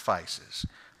sacrifices.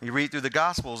 You read through the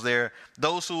Gospels there,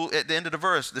 those who, at the end of the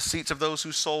verse, the seats of those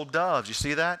who sold doves. You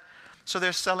see that? So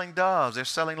they're selling doves, they're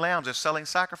selling lambs, they're selling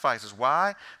sacrifices.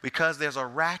 Why? Because there's a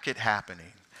racket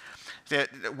happening.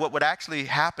 What would actually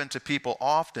happen to people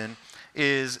often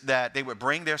is that they would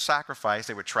bring their sacrifice,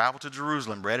 they would travel to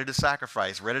Jerusalem ready to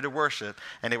sacrifice, ready to worship,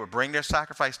 and they would bring their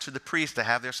sacrifice to the priest to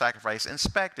have their sacrifice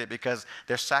inspected, because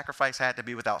their sacrifice had to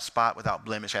be without spot, without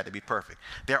blemish, had to be perfect.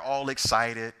 They're all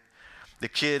excited. The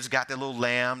kids got their little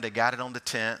lamb, they got it on the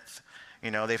 10th.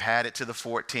 You know, they've had it to the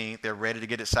 14th. They're ready to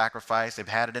get it sacrificed. They've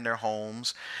had it in their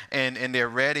homes, and they're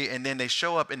ready. And then they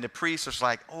show up, and the priest is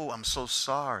like, oh, I'm so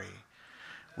sorry.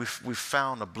 We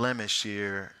found a blemish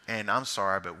here, and I'm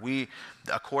sorry, but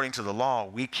according to the law,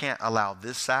 we can't allow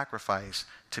this sacrifice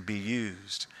to be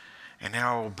used. And they're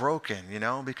all broken,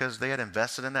 because they had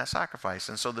invested in that sacrifice.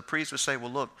 And so the priest would say,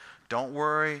 well, look, don't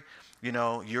worry.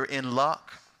 You're in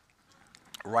luck.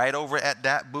 Right over at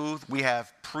that booth, we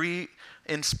have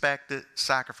pre-inspected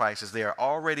sacrifices. They are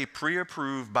already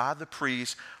pre-approved by the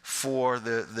priest for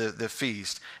the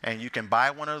feast. And you can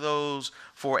buy one of those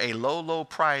for a low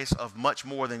price of much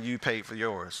more than you paid for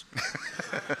yours,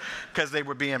 because they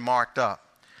were being marked up.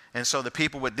 And so the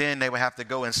people would have to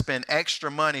go and spend extra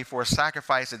money for a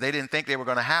sacrifice that they didn't think they were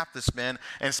going to have to spend,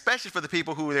 and especially for the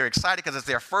people who were excited because it's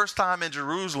their first time in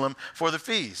Jerusalem for the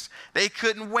feast. They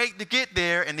couldn't wait to get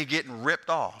there, and they're getting ripped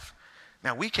off.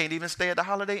 Now, we can't even stay at the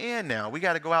Holiday Inn now. We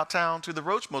got to go out town to the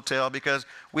Roach Motel because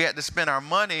we had to spend our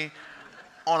money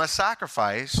on a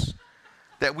sacrifice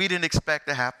that we didn't expect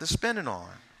to have to spend it on.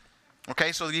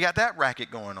 Okay, so you got that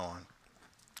racket going on.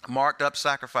 Marked up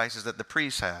sacrifices that the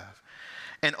priests have.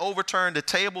 And overturned the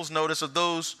tables, notice, of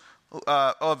those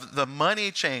of the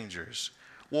money changers.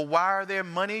 Well, why are there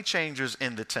money changers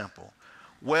in the temple?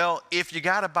 Well, if you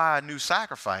got to buy a new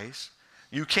sacrifice,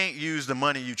 you can't use the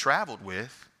money you traveled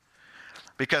with,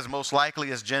 because most likely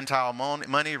it's Gentile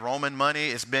money, Roman money.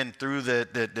 It's been through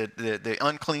the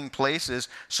unclean places.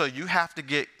 So you have to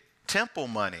get temple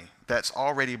money that's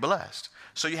already blessed.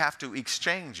 So you have to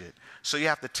exchange it. So you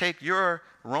have to take your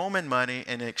Roman money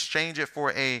and exchange it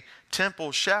for a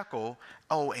temple shekel.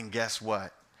 Oh, and guess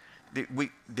what?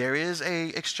 There is a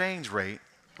exchange rate.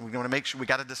 We're going to make sure we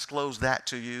got to disclose that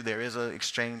to you. There is an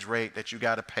exchange rate that you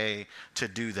got to pay to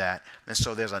do that. And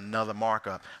so there's another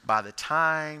markup. By the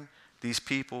time these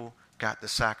people got the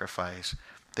sacrifice,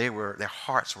 their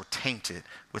hearts were tainted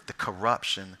with the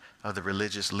corruption of the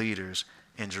religious leaders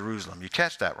in Jerusalem. You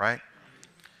catch that, right?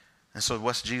 And so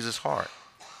what's Jesus' heart?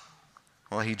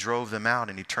 Well, he drove them out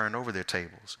and he turned over their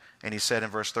tables. And he said in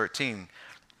verse 13,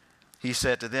 he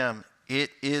said to them,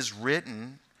 it is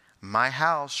written, My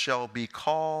house shall be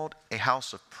called a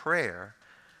house of prayer,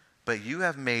 but you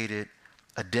have made it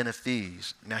a den of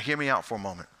thieves. Now hear me out for a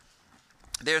moment.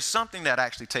 There's something that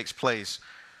actually takes place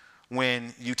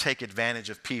when you take advantage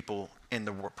of people in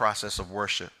the process of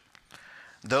worship.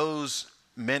 Those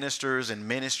ministers and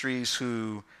ministries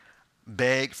who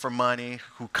beg for money,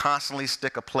 who constantly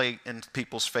stick a plate in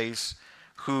people's face,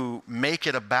 who make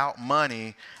it about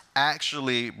money,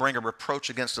 actually bring a reproach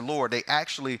against the Lord. They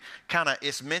actually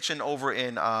it's mentioned over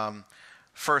in 1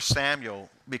 Samuel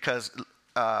because,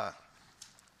 not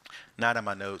in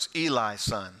my notes, Eli's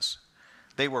sons,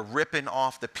 they were ripping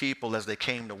off the people as they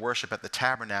came to worship at the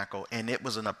tabernacle, and it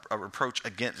was a reproach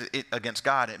against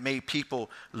God. It made people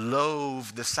loathe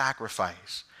the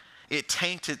sacrifice. It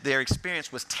tainted, their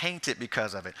experience was tainted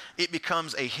because of it. It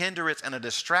becomes a hindrance and a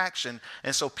distraction,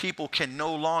 and so people can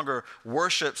no longer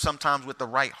worship sometimes with the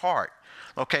right heart.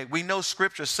 Okay, we know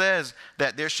Scripture says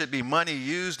that there should be money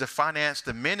used to finance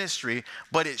the ministry,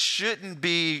 but it shouldn't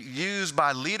be used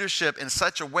by leadership in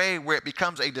such a way where it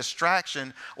becomes a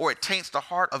distraction or it taints the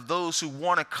heart of those who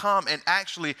want to come and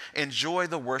actually enjoy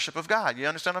the worship of God. You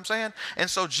understand what I'm saying? And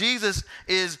so Jesus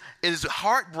is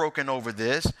heartbroken over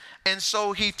this, and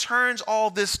so he turns all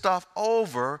this stuff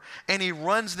over and he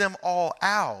runs them all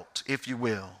out, if you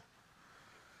will.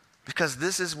 Because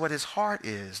this is what his heart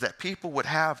is, that people would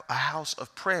have a house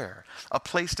of prayer, a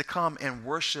place to come and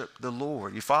worship the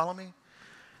Lord. You follow me?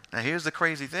 Now here's the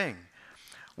crazy thing.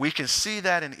 We can see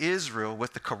that in Israel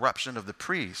with the corruption of the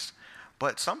priests.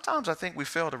 But sometimes I think we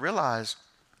fail to realize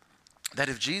that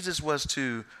if Jesus was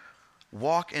to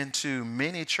walk into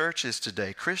many churches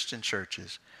today, Christian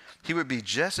churches, he would be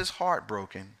just as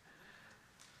heartbroken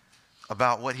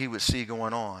about what he would see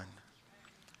going on.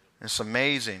 It's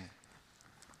amazing.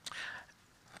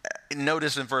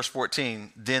 Notice in verse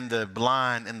 14, then the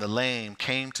blind and the lame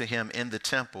came to him in the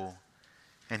temple,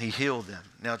 and he healed them.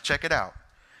 Now check it out.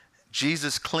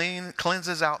 Jesus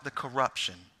cleanses out the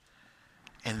corruption,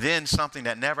 and then something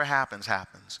that never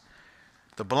happens.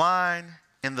 The blind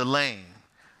and the lame,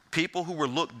 people who were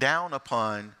looked down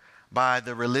upon by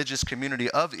the religious community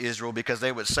of Israel because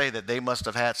they would say that they must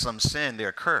have had some sin,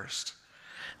 they're cursed.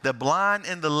 The blind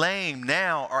and the lame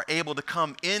now are able to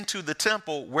come into the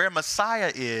temple where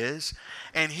Messiah is,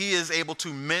 and he is able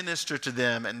to minister to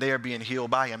them, and they are being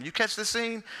healed by him. You catch the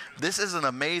scene? This is an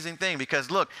amazing thing because,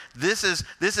 look, this is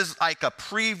like a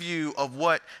preview of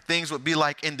what things would be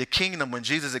like in the kingdom when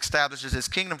Jesus establishes his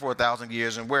kingdom for 1,000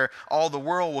 years and where all the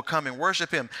world will come and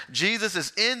worship him. Jesus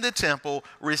is in the temple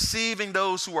receiving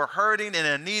those who are hurting and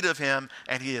in need of him,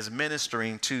 and he is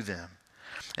ministering to them.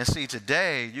 And see,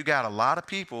 today, you got a lot of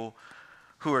people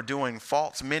who are doing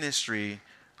false ministry,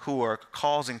 who are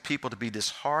causing people to be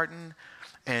disheartened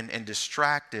and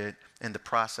distracted in the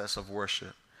process of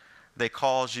worship. They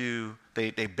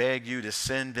beg you to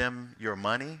send them your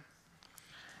money.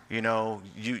 You know,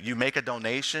 you make a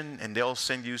donation and they'll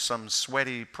send you some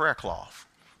sweaty prayer cloth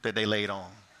that they laid on,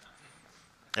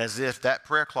 as if that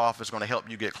prayer cloth is going to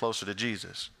help you get closer to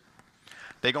Jesus.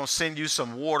 They're going to send you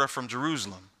some water from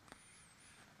Jerusalem,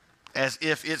 as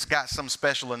if it's got some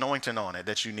special anointing on it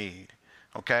that you need,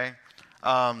 okay?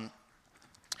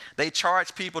 They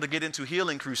charge people to get into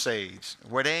healing crusades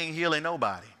where they ain't healing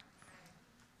nobody.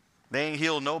 They ain't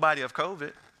healed nobody of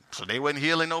COVID, so they wasn't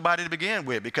healing nobody to begin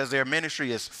with because their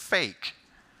ministry is fake,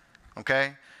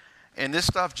 okay? And this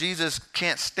stuff Jesus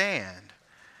can't stand.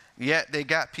 Yet they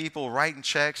got people writing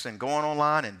checks and going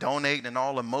online and donating and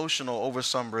all emotional over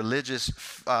some religious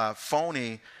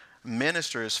phony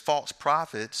ministers, false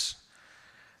prophets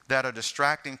that are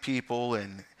distracting people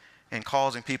and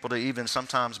causing people to even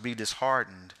sometimes be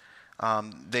disheartened.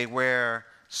 They wear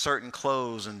certain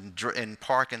clothes and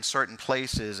park in certain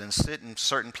places and sit in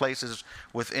certain places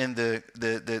within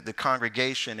the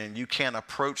congregation, and you can't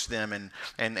approach them,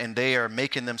 and they are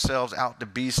making themselves out to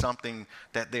be something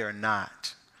that they are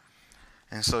not.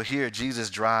 And so here Jesus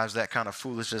drives that kind of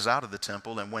foolishness out of the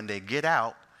temple, and when they get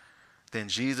out, then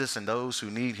Jesus and those who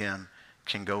need him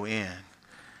can go in.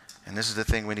 And this is the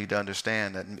thing we need to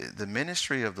understand, that the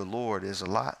ministry of the Lord is a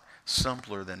lot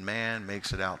simpler than man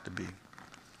makes it out to be.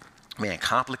 Man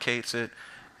complicates it,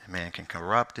 and man can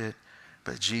corrupt it,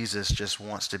 but Jesus just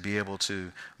wants to be able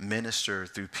to minister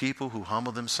through people who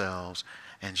humble themselves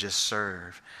and just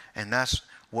serve. And that's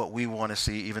what we want to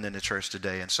see even in the church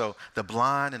today. And so the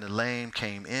blind and the lame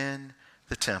came in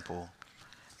the temple,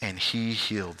 and he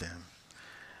healed them,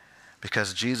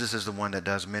 because Jesus is the one that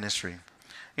does ministry.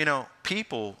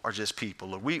 People are just people.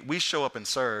 Look, we show up and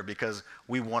serve because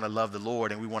we want to love the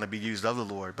Lord and we want to be used of the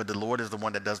Lord. But the Lord is the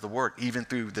one that does the work, even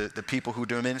through the people who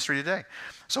do ministry today.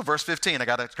 So verse 15, I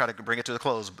got to try to bring it to the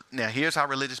close. Now, here's how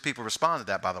religious people respond to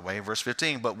that, by the way. Verse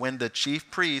 15, but when the chief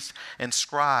priests and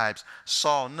scribes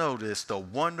saw, notice, the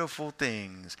wonderful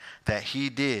things that he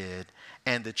did,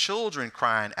 and the children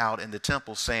crying out in the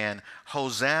temple, saying,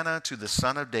 Hosanna to the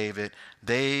Son of David,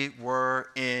 they were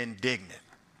indignant.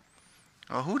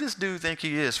 Well, who does dude think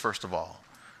he is, first of all?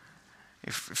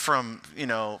 From,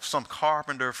 some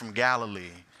carpenter from Galilee,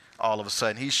 all of a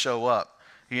sudden, he show up.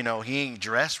 He ain't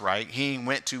dressed right. He ain't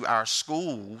went to our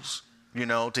schools,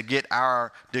 to get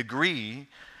our degree.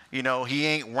 He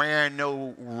ain't wearing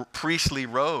no priestly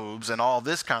robes and all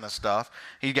this kind of stuff.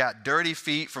 He got dirty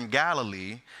feet from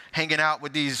Galilee, hanging out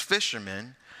with these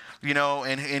fishermen,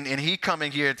 and he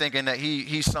coming here thinking that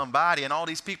he's somebody, and all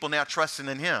these people now trusting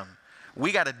in him.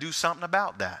 We got to do something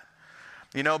about that,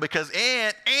 because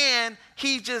and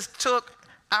he just took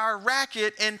our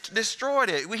racket and destroyed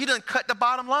it. He done cut the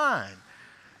bottom line,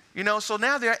 so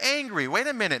now they're angry. Wait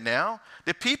a minute now.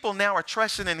 The people now are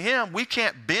trusting in him. We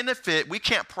can't benefit. We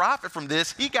can't profit from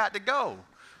this. He got to go.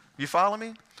 You follow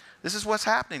me? This is what's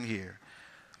happening here.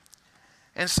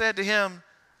 And said to him,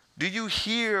 do you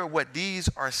hear what these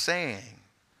are saying?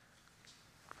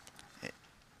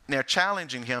 They're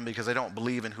challenging him because they don't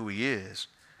believe in who he is.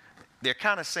 They're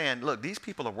kind of saying, look, these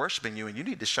people are worshiping you and you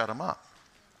need to shut them up.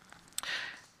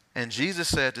 And Jesus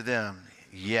said to them,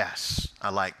 yes, I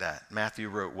like that. Matthew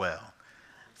wrote well.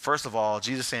 First of all,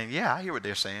 Jesus saying, yeah, I hear what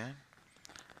they're saying.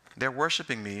 They're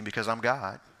worshiping me because I'm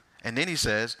God. And then he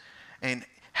says, and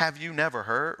have you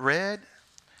never read,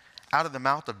 out of the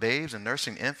mouth of babes and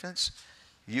nursing infants,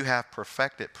 you have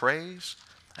perfected praise?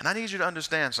 And I need you to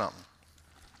understand something.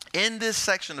 In this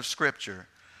section of Scripture,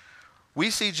 we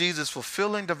see Jesus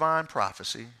fulfilling divine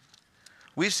prophecy.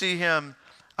 We see him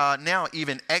now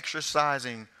even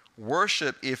exercising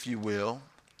worship, if you will,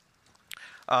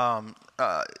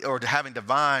 or having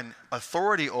divine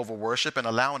authority over worship and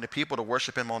allowing the people to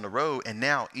worship him on the road. And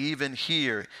now even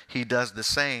here, he does the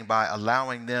same by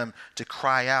allowing them to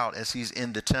cry out as he's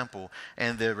in the temple.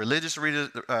 And the religious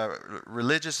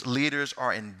leaders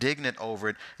are indignant over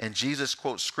it. And Jesus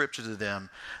quotes scripture to them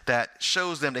that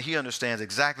shows them that he understands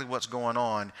exactly what's going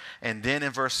on. And then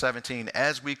in verse 17,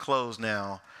 as we close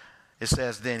now, it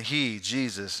says, then he,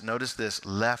 Jesus, notice this,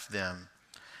 left them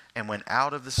and went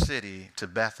out of the city to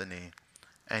Bethany,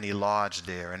 and he lodged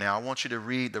there. And now I want you to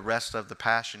read the rest of the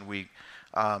Passion Week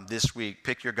this week.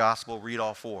 Pick your gospel, read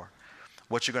all four.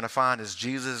 What you're going to find is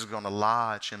Jesus is going to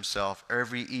lodge himself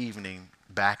every evening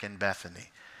back in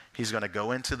Bethany. He's going to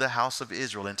go into the house of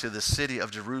Israel, into the city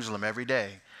of Jerusalem every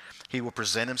day. He will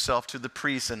present himself to the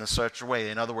priests in a certain way.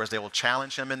 In other words, they will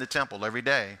challenge him in the temple every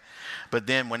day. But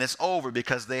then when it's over,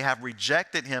 because they have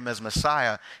rejected him as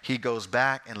Messiah, he goes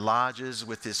back and lodges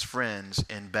with his friends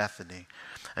in Bethany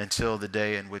until the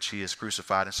day in which he is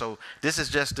crucified. And so this is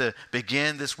just to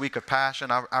begin this week of Passion.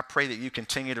 I pray that you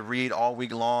continue to read all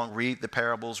week long, read the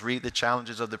parables, read the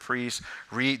challenges of the priests,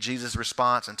 read Jesus'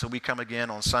 response until we come again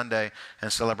on Sunday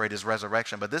and celebrate his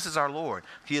resurrection. But this is our Lord.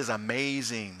 He is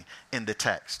amazing in the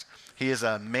text. He is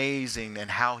amazing in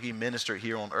how he ministered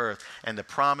here on earth. And the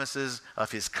promises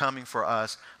of his coming for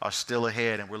us are still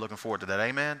ahead, and we're looking forward to that.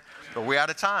 Amen? But we're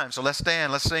out of time, so let's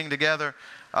stand. Let's sing together.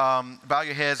 Bow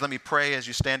your heads. Let me pray as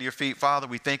you stand to your feet. Father,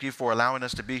 we thank you for allowing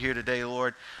us to be here today,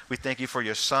 Lord. We thank you for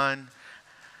your Son,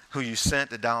 who you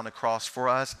sent to die on the cross for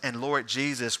us. And Lord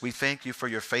Jesus, we thank you for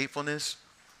your faithfulness.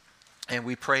 And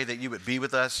we pray that you would be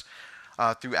with us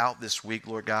throughout this week,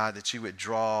 Lord God, that you would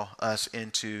draw us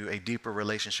into a deeper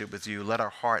relationship with you. Let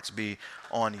our hearts be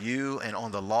on you and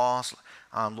on the lost,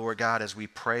 Lord God, as we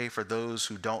pray for those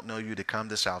who don't know you to come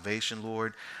to salvation,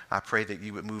 Lord. I pray that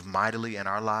you would move mightily in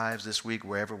our lives this week,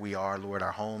 wherever we are, Lord,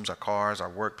 our homes, our cars,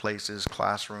 our workplaces,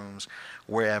 classrooms,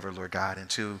 wherever, Lord God,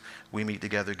 until we meet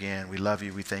together again. We love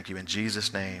you. We thank you in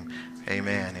Jesus' name.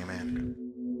 Amen. Amen.